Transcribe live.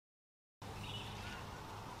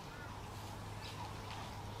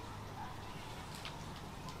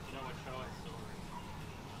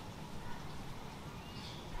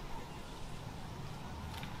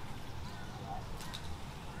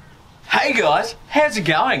Hey guys, how's it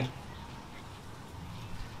going?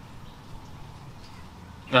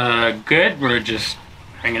 Good. We're just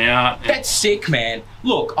hanging out. That's sick, man.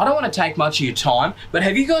 Look, I don't want to take much of your time, but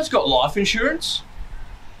have you guys got life insurance?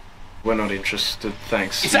 We're not interested,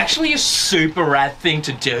 thanks. It's actually a super rad thing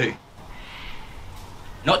to do.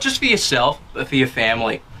 Not just for yourself, but for your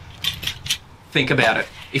family. Think about it.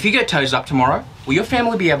 If you get toes up tomorrow, will your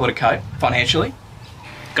family be able to cope financially?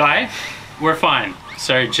 Guy, we're fine.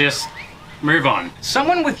 So just move on.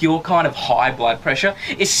 Someone with your kind of high blood pressure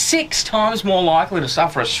is 6 times more likely to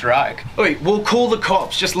suffer a stroke. Wait, we'll call the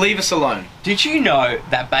cops. Just leave us alone. Did you know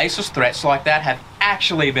that baseless threats like that have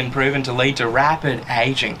actually been proven to lead to rapid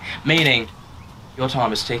aging, meaning your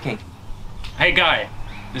time is ticking? Hey, Guy,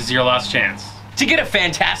 this is your last chance. To get a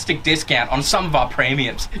fantastic discount on some of our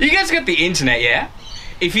premiums. You guys got the internet, yeah?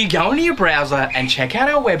 If you go into your browser and check out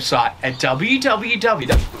our website at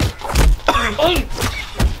www.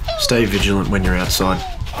 Stay vigilant when you're outside.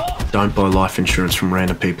 Don't buy life insurance from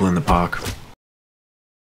random people in the park.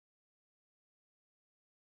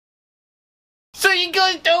 So you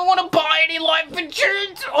guys don't want to buy any life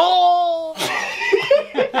insurance? Oh!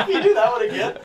 Can you do that one again?